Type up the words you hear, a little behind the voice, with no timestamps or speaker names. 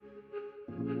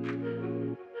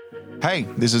Hey,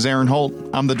 this is Aaron Holt.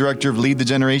 I'm the director of Lead the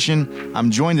Generation. I'm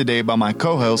joined today by my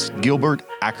co-host, Gilbert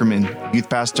Ackerman, youth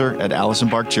pastor at Allison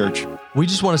Park Church. We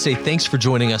just want to say thanks for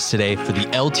joining us today for the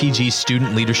LTG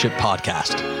Student Leadership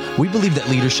Podcast. We believe that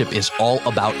leadership is all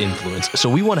about influence, so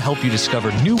we want to help you discover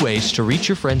new ways to reach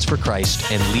your friends for Christ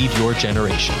and lead your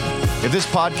generation. If this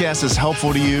podcast is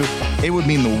helpful to you, it would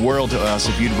mean the world to us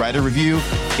if you'd write a review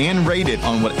and rate it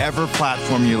on whatever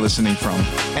platform you're listening from.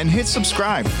 And hit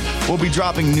subscribe. We'll be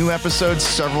dropping new episodes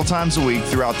several times a week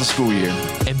throughout the school year.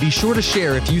 And be sure to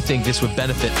share if you think this would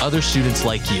benefit other students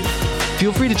like you.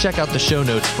 Feel free to check out the show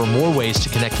notes for more ways to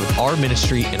connect with our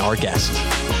ministry and our guests.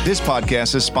 This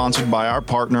podcast is sponsored by our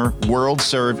partner, World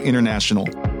Serve International.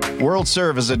 World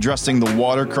Serve is addressing the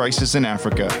water crisis in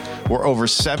Africa, where over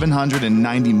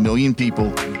 790 million people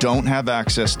don't have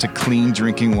access to clean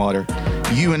drinking water.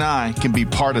 You and I can be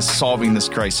part of solving this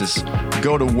crisis.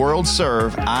 Go to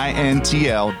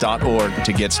worldserveintl.org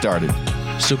to get started.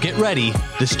 So get ready.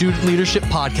 The Student Leadership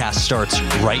Podcast starts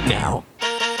right now.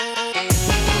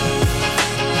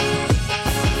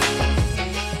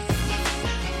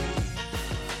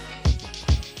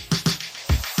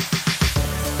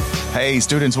 Hey,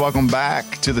 students, welcome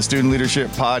back to the Student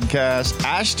Leadership Podcast.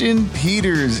 Ashton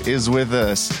Peters is with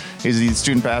us. He's the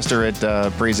student pastor at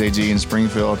Praise AG in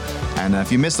Springfield. And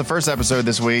if you missed the first episode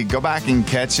this week, go back and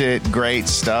catch it. Great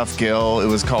stuff, Gil. It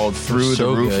was called Through the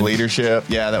Roof Leadership.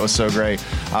 Yeah, that was so great.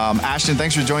 Ashton,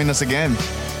 thanks for joining us again.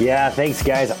 Yeah, thanks,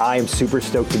 guys. I am super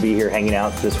stoked to be here hanging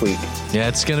out this week. Yeah,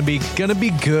 it's gonna be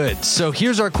good. So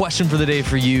here's our question for the day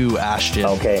for you, Ashton.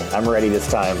 Okay, I'm ready this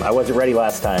time. I wasn't ready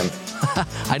last time.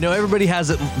 I know everybody has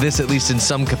this at least in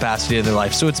some capacity in their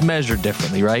life, so it's measured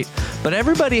differently, right? But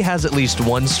everybody has at least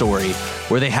one story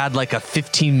where they had like a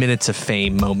 15 minutes of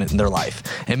fame moment in their life.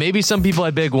 And maybe some people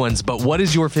had big ones, but what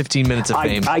is your 15 minutes of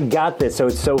fame? I got this. So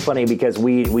it's so funny because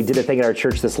we did a thing at our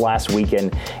church this last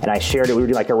weekend, and I shared it. We were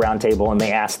doing like a round table, and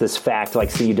they asked this fact,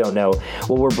 like, so you don't know.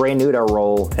 Well, we're brand new at our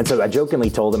role. And so I jokingly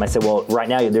told them, I said, well, right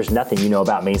now there's nothing you know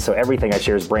about me, so everything I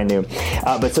share is brand new.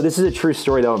 But so this is a true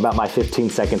story, though, about my 15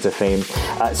 seconds of fame.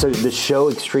 So the show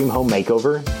Extreme Home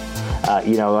Makeover, I'm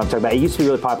talking about, it used to be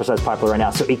really popular, so it's popular right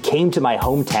now. So it came to my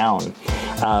hometown.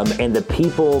 And the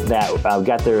people that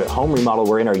got their home remodel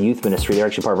were in our youth ministry. They're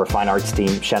actually part of our fine arts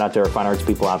team. Shout out to our fine arts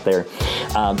people out there.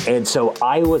 And so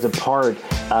I was a part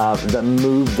of the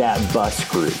Move That Bus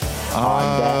group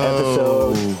on that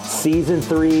episode, season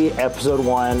 3, episode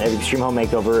 1 of Extreme Home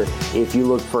Makeover. If you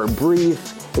look for a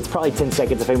brief, it's probably 10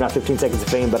 seconds of fame, not 15 seconds of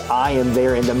fame, but I am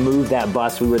there in the Move That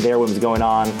Bus. We were there when it was going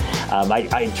on.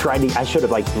 I showed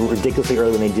up like ridiculously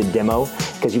early when they did demo,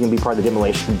 because you can be part of the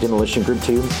demolition group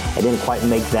too. I didn't quite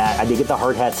make that. I did get the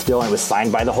hard hat still, and it was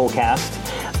signed by the whole cast.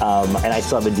 And I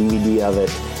still have a DVD of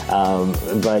it.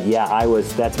 But yeah,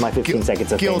 that's my 15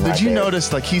 seconds of fame. Gil, right did you there.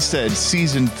 notice, like he said,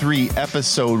 season 3,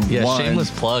 episode 1? Yeah,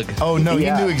 shameless plug. Oh, no,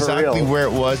 Yeah, he knew exactly real. where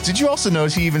it was. Did you also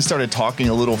notice he even started talking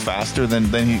a little faster than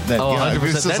he... It 100%.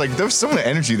 was just like, there was so much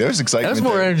energy. There was excitement. There's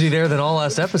more there. energy there than all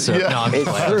last episode. Yeah. No, I'm just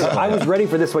It's playing. true. I was ready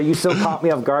for this one. You so caught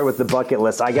me off guard with the bucket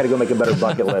list. I got to go make a better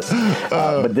bucket list.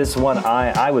 But this one,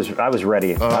 I was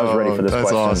ready. I was ready for this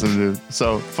That's question. awesome, dude.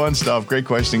 So, fun stuff. Great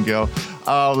question, Gil.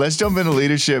 Let's jump into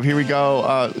leadership. Here we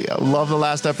go. Love the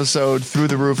last episode, Through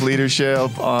the Roof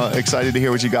Leadership. Excited to hear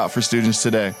what you got for students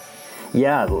today.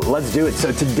 Yeah, let's do it.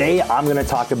 So today I'm going to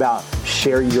talk about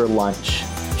share your lunch.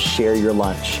 Share your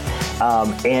lunch.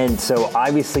 And so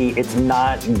obviously it's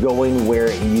not going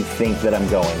where you think that I'm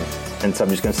going. And so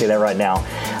I'm just going to say that right now.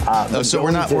 So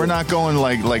we're not going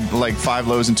like 5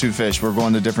 loaves and 2 fish. We're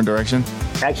going a different direction.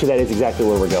 Actually, that is exactly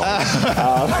where we're going.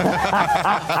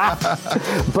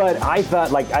 But I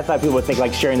thought people would think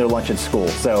like sharing their lunch at school.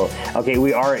 So okay,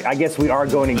 I guess we are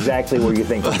going exactly where you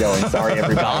think we're going. Sorry,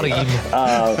 everybody.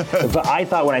 But I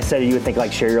thought when I said it, you would think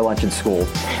like share your lunch at school.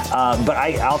 But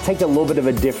I'll take a little bit of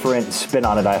a different spin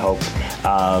on it, I hope.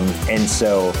 And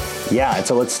so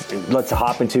let's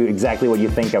hop into exactly what you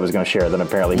think I was going to share. Then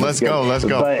apparently, let's go.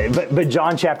 But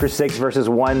John chapter 6 verses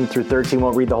 1 through 13.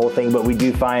 Won't read the whole thing, but we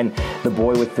do find the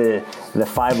boy with the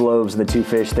 5 loaves and the 2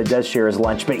 fish that does share his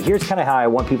lunch. But here's kind of how I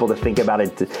want people to think about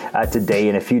it today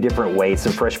in a few different ways,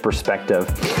 some fresh perspective.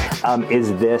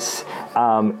 Is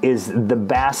the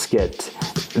basket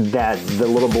that the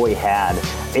little boy had,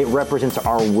 it represents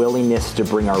our willingness to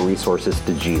bring our resources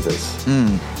to Jesus.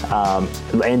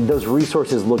 And those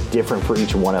resources look different for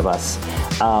each one of us.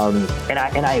 And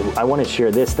I want to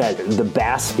share this, that the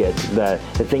basket, the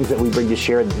things that we bring to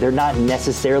share, they're not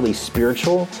necessarily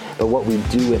spiritual, but what we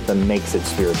do with them makes it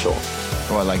spiritual.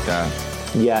 Oh, I like that.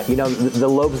 Yeah, the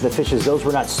loaves, the fishes, those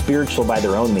were not spiritual by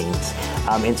their own means.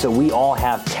 And so we all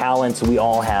have talents, we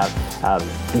all have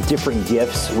different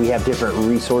gifts, we have different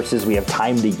resources, we have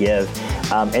time to give.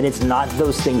 And it's not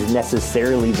those things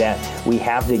necessarily that we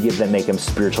have to give that make them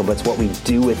spiritual, but it's what we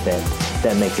do with them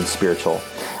that makes it spiritual.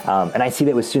 And I see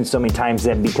that with students so many times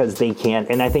that because they can't,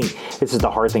 and I think this is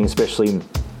the hard thing, especially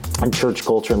in church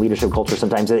culture and leadership culture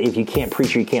sometimes, that if you can't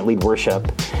preach or you can't lead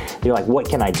worship, you're like, what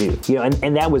can I do?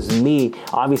 And that was me.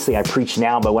 Obviously, I preach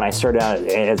now, but when I started out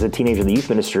as a teenager in the youth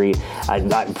ministry,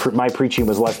 my preaching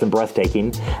was less than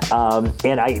breathtaking,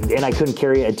 and I couldn't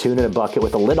carry a tune in a bucket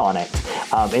with a lid on it.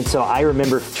 And so I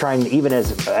remember trying, even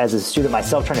as a student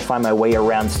myself, trying to find my way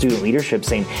around student leadership,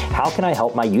 saying, how can I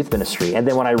help my youth ministry? And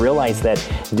then when I realized that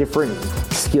different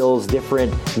skills,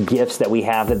 different gifts that we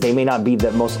have, that they may not be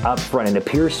the most upfront and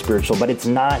appear spiritual, but it's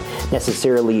not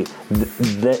necessarily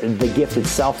the gift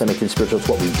itself that makes it spiritual, it's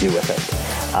what we do with it.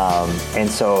 And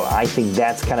so I think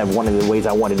that's kind of one of the ways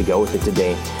I wanted to go with it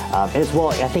today. And as well,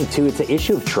 I think too, it's an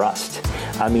issue of trust.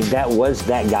 I mean, that was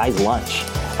that guy's lunch.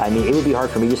 I mean, it would be hard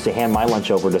for me just to hand my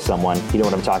lunch over to someone, you know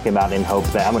what I'm talking about, and hope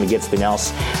that I'm going to get something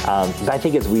else. But I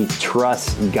think as we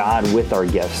trust God with our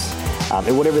gifts,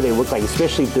 and whatever they look like,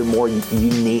 especially if they're more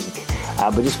unique,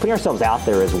 but just putting ourselves out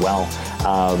there as well,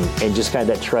 and just kind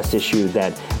of that trust issue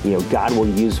that, God will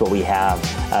use what we have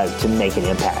to make an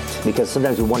impact. Because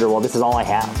sometimes we wonder, well, this is all I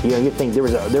have. You think there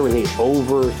was a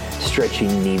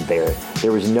overstretching need there.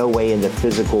 There was no way in the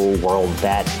physical world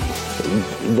that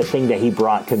the thing that he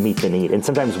brought could meet the need. And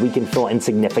sometimes we can feel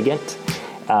insignificant,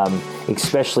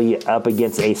 especially up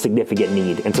against a significant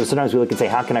need. And so sometimes we look and say,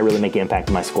 how can I really make an impact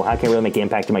in my school? How can I really make an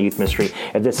impact in my youth ministry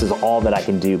if this is all that I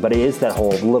can do? But it is that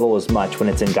whole little as much when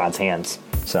it's in God's hands.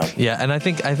 So yeah, and I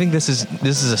think this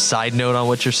is a side note on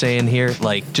what you're saying here.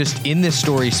 Like, just in this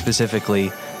story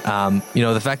specifically,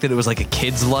 the fact that it was like a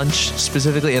kid's lunch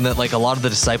specifically, and that like a lot of the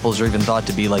disciples are even thought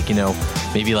to be like,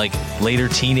 maybe like later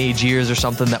teenage years or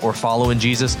something that were following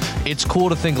Jesus. It's cool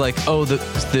to think like, oh, the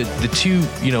two,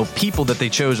 people that they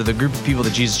chose, or the group of people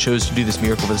that Jesus chose to do this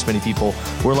miracle for this many people,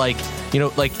 were like,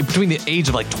 like between the age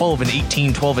of like 12 and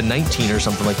 18, 12 and 19 or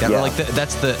something like that. Yeah. Or like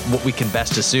that's what we can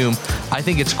best assume. I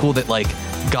think it's cool that like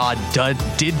God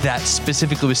did that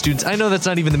specifically with students. I know that's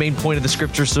not even the main point of the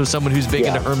scripture, so someone who's big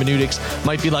into hermeneutics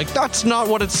might be like, that's not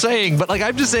what it's saying. But like,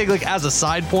 I'm just saying, like, as a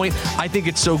side point, I think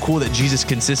it's so cool that Jesus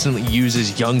consistently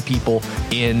uses young people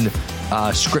in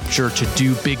scripture to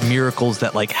do big miracles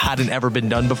that like hadn't ever been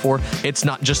done before. It's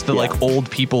not just the like old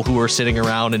people who are sitting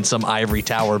around in some ivory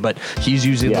tower, but he's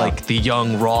using like the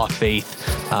young raw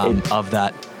faith of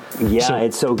that. Yeah, so,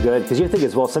 it's so good, because you think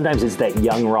as well, sometimes it's that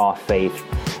young raw faith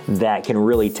that can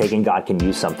really take, and God can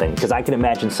use something. Because I can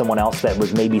imagine someone else that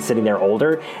was maybe sitting there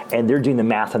older and they're doing the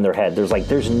math in their head.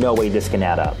 There's no way this can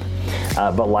add up.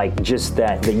 But like just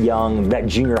that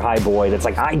junior high boy that's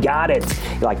like, I got it.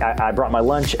 Like, I brought my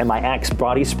lunch and my Axe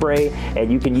body spray,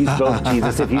 and you can use both,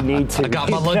 Jesus, if you need to. I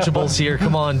got my Lunchables here.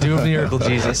 Come on, do a miracle,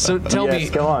 Jesus. So tell me,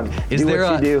 come on,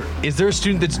 is there a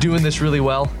student that's doing this really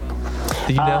well?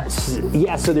 Do you know?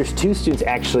 So there's two students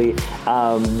actually.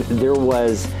 They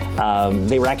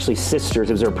were actually sisters.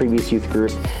 It was our previous youth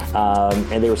group,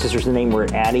 and they were sisters. The name were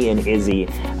Addie and Izzy,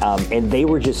 and they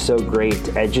were just so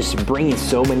great at just bringing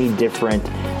so many different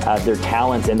their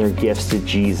talents and their gifts to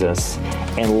Jesus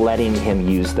and letting him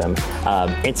use them,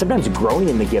 and sometimes growing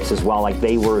in the gifts as well. Like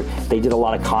they did a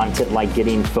lot of content, like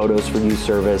getting photos for youth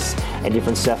service and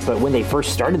different stuff. But when they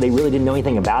first started, they really didn't know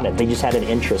anything about it. They just had an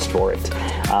interest for it,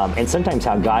 and sometimes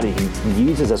how God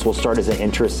uses us will start as an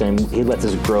interest, and he lets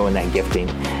us grow in that gifting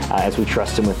as we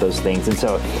trust him with those things. And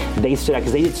so they stood out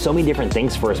because they did so many different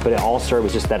things for us, but it all started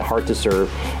with just that heart to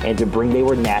serve and to bring. They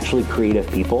were naturally creative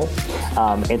people,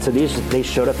 and so they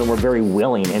showed up and were very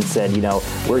willing and said,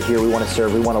 we're here, we want to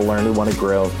serve, we want to learn, we want to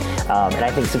grow. And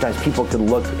I think sometimes people could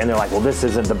look and they're like, well, this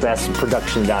isn't the best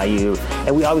production value,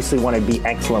 and we obviously want to be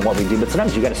excellent at what we do, but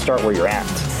sometimes you got to start where you're at.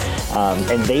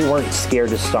 And they weren't scared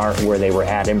to start where they were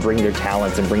at and bring their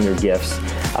talents and bring their gifts,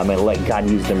 and let God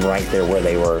use them right there where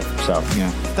they were. So yeah,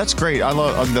 that's great. I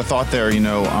love the thought there. You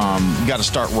got to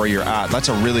start where you're at. That's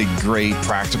a really great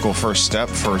practical first step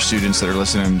for students that are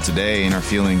listening today and are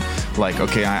feeling like,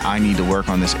 okay, I need to work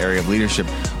on this area of leadership.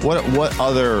 What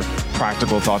other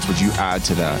practical thoughts would you add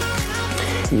to that?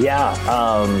 Yeah,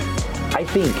 I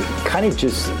think kind of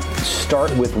just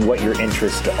start with what your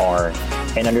interests are,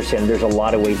 and understand there's a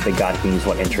lot of ways that God can use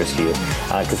what interests you.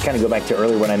 Because kind of go back to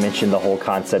earlier when I mentioned the whole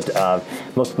concept of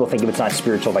most people think if it's not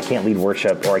spiritual, if I can't lead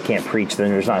worship or I can't preach, then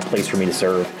there's not a place for me to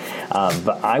serve.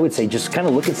 But I would say just kind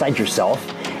of look inside yourself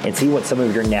and see what some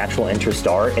of your natural interests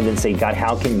are, and then say, God,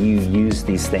 how can you use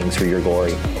these things for your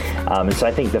glory? And so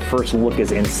I think the first look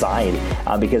is inside,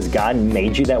 because God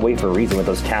made you that way for a reason, with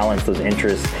those talents, those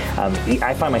interests.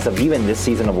 I find myself, even this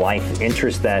season of life,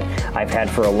 interests that I've had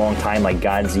for a long time, like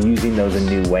God's using those in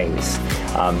new ways.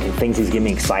 Things He's getting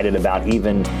me excited about,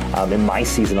 even in my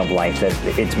season of life, that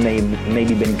it's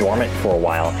maybe been dormant for a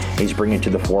while. He's bringing it to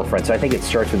the forefront. So I think it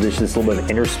starts with this little bit of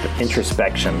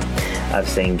introspection of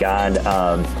saying, God,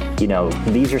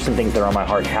 these are some things that are on my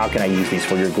heart. How can I use these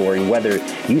for your glory? Whether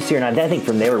you see or not, then I think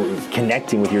from there,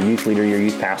 connecting with your youth leader, your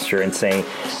youth pastor, and saying,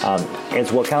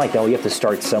 as well, kind of like that, you have to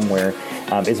start somewhere.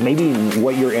 Is maybe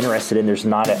what you're interested in, it's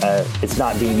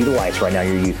not being utilized right now,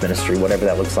 your youth ministry, whatever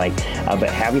that looks like. But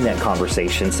having that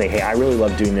conversation, say, hey, I really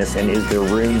love doing this, and is there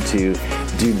room to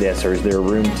do this, or is there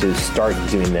room to start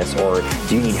doing this, or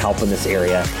do you need help in this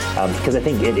area? Because I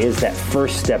think it is that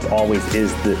first step always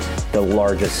is the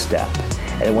largest step.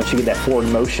 And once you get that forward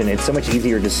motion, it's so much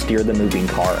easier to steer the moving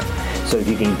car. So if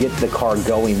you can get the car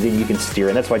going, then you can steer.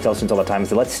 And that's why I tell students all the time,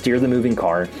 is let's steer the moving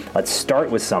car. Let's start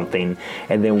with something,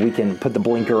 and then we can put the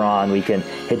blinker on, we can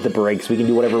hit the brakes, we can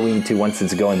do whatever we need to once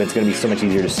it's going. But it's going to be so much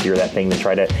easier to steer that thing than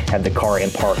try to have the car in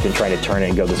parked and try to turn it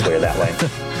and go this way or that way.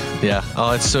 Yeah.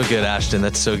 Oh, it's so good, Ashton.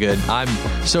 That's so good. I'm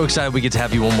so excited we get to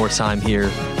have you one more time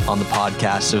here on the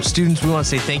podcast. So students, we want to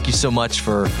say thank you so much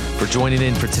for joining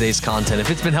in for today's content.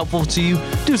 If it's been helpful to you,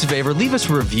 do us a favor, leave us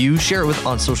a review, share it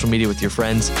on social media with your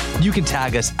friends. You can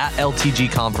tag us at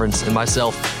LTG Conference and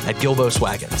myself at Gilbo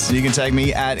Swaggins. You can tag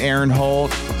me at Aaron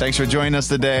Holt. Thanks for joining us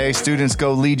today. Students,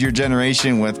 go lead your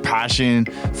generation with passion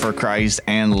for Christ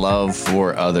and love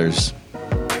for others.